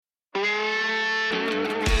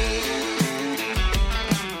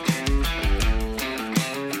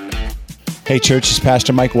Hey church, it's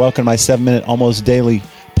Pastor Mike. Welcome to my 7-minute almost daily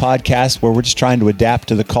podcast where we're just trying to adapt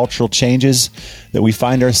to the cultural changes that we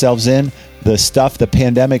find ourselves in. The stuff the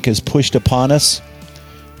pandemic has pushed upon us,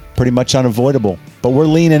 pretty much unavoidable. But we're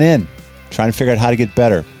leaning in, trying to figure out how to get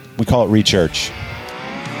better. We call it Rechurch.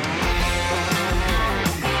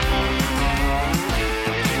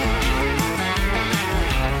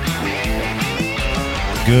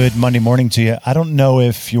 Good Monday morning to you. I don't know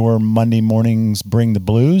if your Monday mornings bring the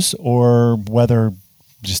blues or whether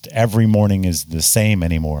just every morning is the same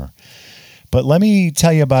anymore. But let me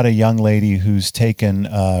tell you about a young lady who's taken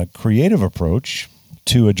a creative approach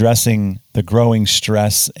to addressing the growing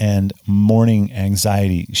stress and morning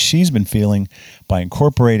anxiety she's been feeling by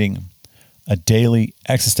incorporating a daily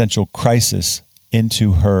existential crisis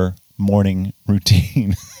into her morning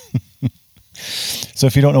routine. So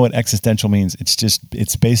if you don't know what existential means,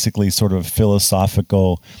 it's basically sort of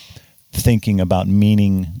philosophical thinking about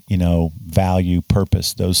meaning, value,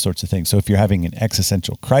 purpose, those sorts of things. So if you're having an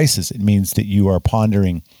existential crisis, it means that you are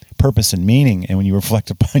pondering purpose and meaning. And when you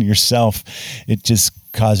reflect upon yourself, it just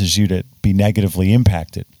causes you to be negatively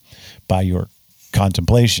impacted by your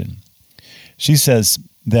contemplation. She says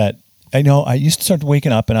that, I used to start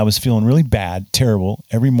waking up and I was feeling really bad, terrible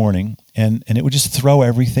every morning, and it would just throw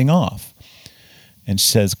everything off. And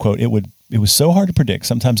she says, quote, it was so hard to predict.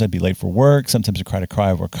 Sometimes I'd be late for work. Sometimes I'd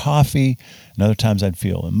cry over coffee. And other times I'd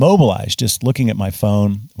feel immobilized just looking at my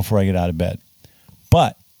phone before I get out of bed.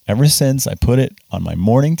 But ever since I put it on my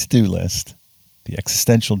morning to-do list, the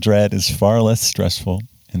existential dread is far less stressful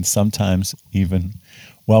and sometimes even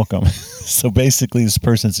welcome. So basically, this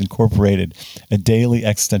person's incorporated a daily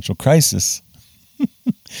existential crisis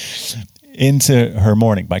into her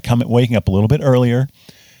morning by waking up a little bit earlier,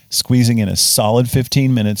 squeezing in a solid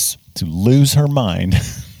 15 minutes to lose her mind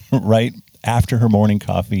right after her morning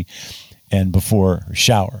coffee and before her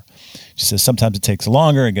shower. She says, sometimes it takes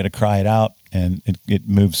longer. I got to cry it out, and it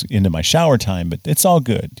moves into my shower time, but it's all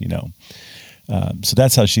good, So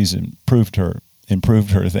that's how she's improved her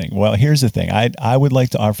thing. Well, here's the thing. I would like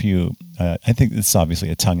to offer you, I think this is obviously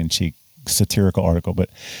a tongue-in-cheek satirical article, but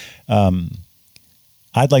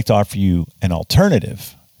I'd like to offer you an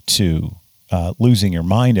alternative to losing your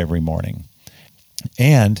mind every morning.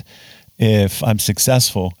 And if I'm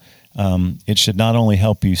successful, it should not only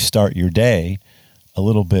help you start your day a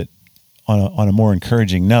little bit on a more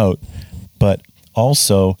encouraging note, but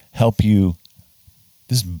also help you,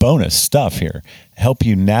 this bonus stuff here, help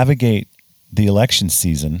you navigate the election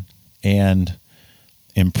season and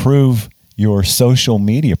improve your social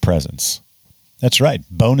media presence. That's right,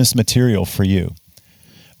 bonus material for you.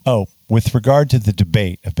 Oh, with regard to the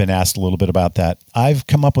debate, I've been asked a little bit about that. I've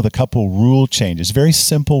come up with a couple rule changes, very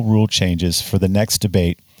simple rule changes for the next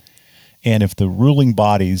debate. And if the ruling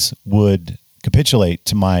bodies would capitulate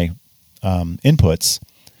to my inputs,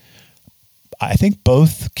 I think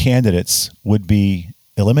both candidates would be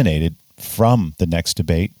eliminated from the next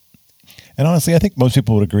debate. And honestly, I think most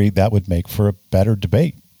people would agree that would make for a better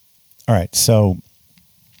debate. All right, so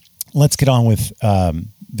let's get on with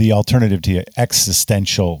the alternative to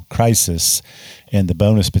existential crisis and the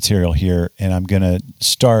bonus material here. And I'm going to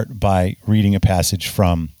start by reading a passage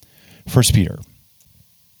from 1 Peter.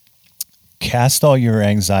 Cast all your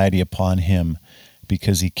anxiety upon him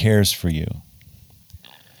because he cares for you.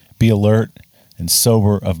 Be alert and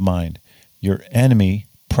sober of mind. Your enemy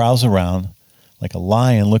prowls around like a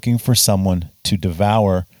lion looking for someone to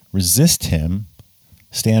devour. Resist him.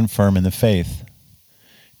 Stand firm in the faith.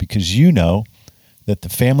 Because you know that the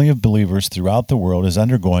family of believers throughout the world is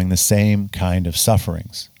undergoing the same kind of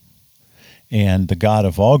sufferings. And the God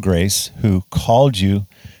of all grace, who called you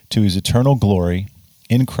to his eternal glory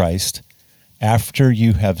in Christ, after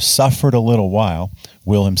you have suffered a little while,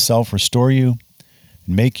 will himself restore you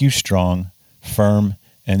and make you strong, firm,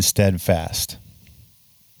 and steadfast.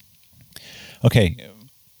 Okay,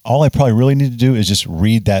 all I probably really need to do is just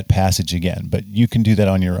read that passage again, but you can do that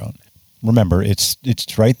on your own. Remember, it's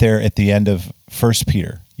right there at the end of 1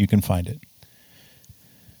 Peter. You can find it.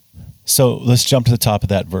 So let's jump to the top of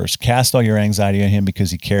that verse. Cast all your anxiety on him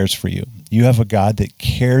because he cares for you. You have a God that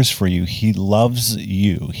cares for you. He loves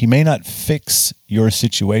you. He may not fix your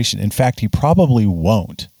situation. In fact, he probably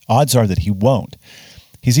won't. Odds are that he won't.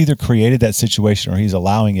 He's either created that situation or he's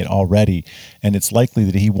allowing it already, and it's likely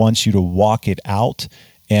that he wants you to walk it out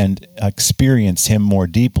and experience him more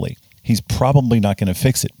deeply. He's probably not going to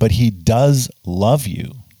fix it, but he does love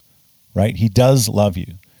you, right? He does love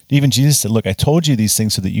you. Even Jesus said, look, I told you these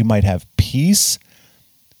things so that you might have peace.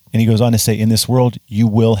 And he goes on to say, in this world, you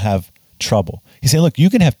will have trouble. He's saying, look, you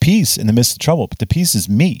can have peace in the midst of trouble, but the peace is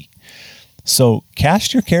me. So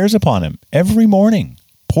cast your cares upon him every morning.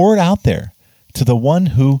 Pour it out there to the one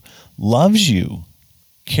who loves you,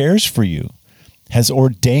 cares for you, has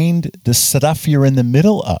ordained the stuff you're in the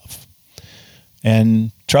middle of,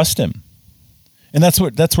 and trust him. And that's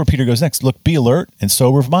where Peter goes next. Look, be alert and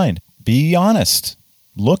sober of mind. Be honest.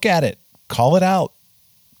 Look at it. Call it out.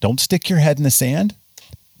 Don't stick your head in the sand.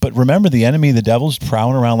 But remember, the enemy, the devil's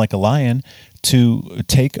prowling around like a lion to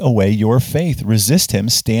take away your faith. Resist him.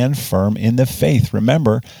 Stand firm in the faith.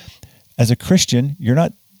 Remember, as a Christian, you're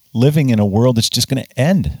not living in a world that's just going to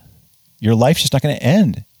end. Your life's just not going to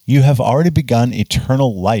end. You have already begun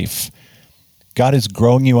eternal life. God is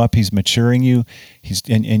growing you up. He's maturing you.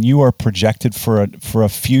 And you are projected for a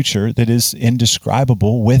future that is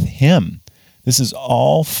indescribable with him. This is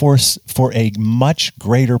all for a much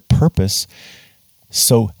greater purpose.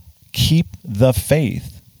 So keep the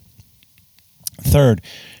faith. Third,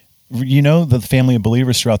 the family of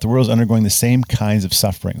believers throughout the world is undergoing the same kinds of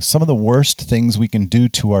suffering. Some of the worst things we can do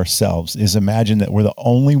to ourselves is imagine that we're the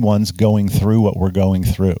only ones going through what we're going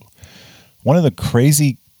through. One of the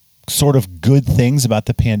crazy sort of good things about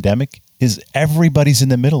the pandemic is everybody's in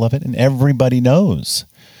the middle of it and everybody knows.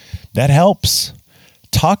 That helps.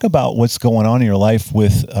 Talk about what's going on in your life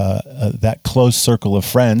with that close circle of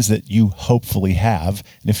friends that you hopefully have.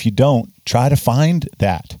 And if you don't, try to find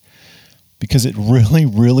that, because it really,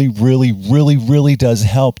 really, really, really, really does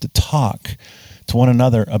help to talk to one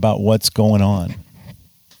another about what's going on.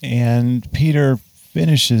 And Peter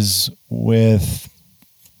finishes with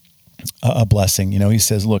a blessing. He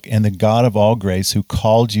says, look, and the God of all grace, who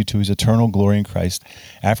called you to his eternal glory in Christ,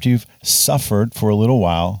 after you've suffered for a little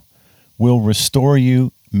while, will restore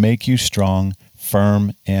you, make you strong,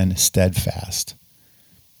 firm, and steadfast.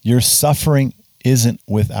 Your suffering isn't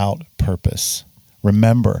without purpose.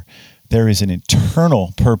 Remember, there is an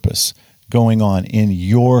eternal purpose going on in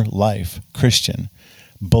your life, Christian.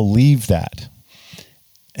 Believe that.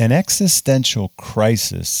 An existential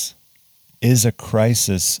crisis is a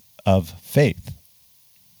crisis of faith.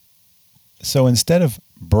 So instead of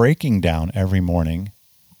breaking down every morning,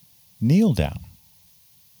 kneel down.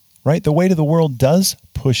 Right? The weight of the world does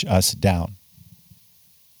push us down.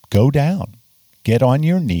 Go down. Get on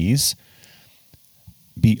your knees.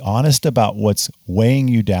 Be honest about what's weighing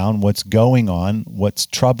you down, what's going on, what's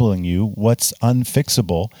troubling you, what's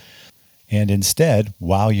unfixable. And instead,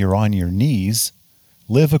 while you're on your knees,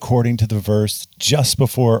 live according to the verse just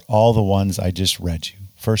before all the ones I just read you.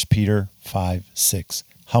 1 Peter 5:6.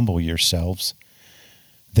 Humble yourselves,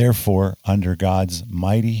 therefore, under God's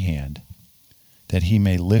mighty hand, that he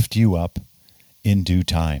may lift you up in due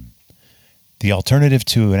time. The alternative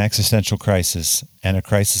to an existential crisis and a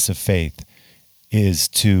crisis of faith is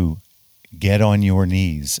to get on your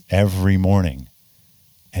knees every morning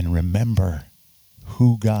and remember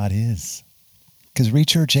who God is. Because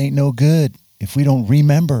Rechurch ain't no good if we don't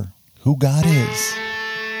remember who God is.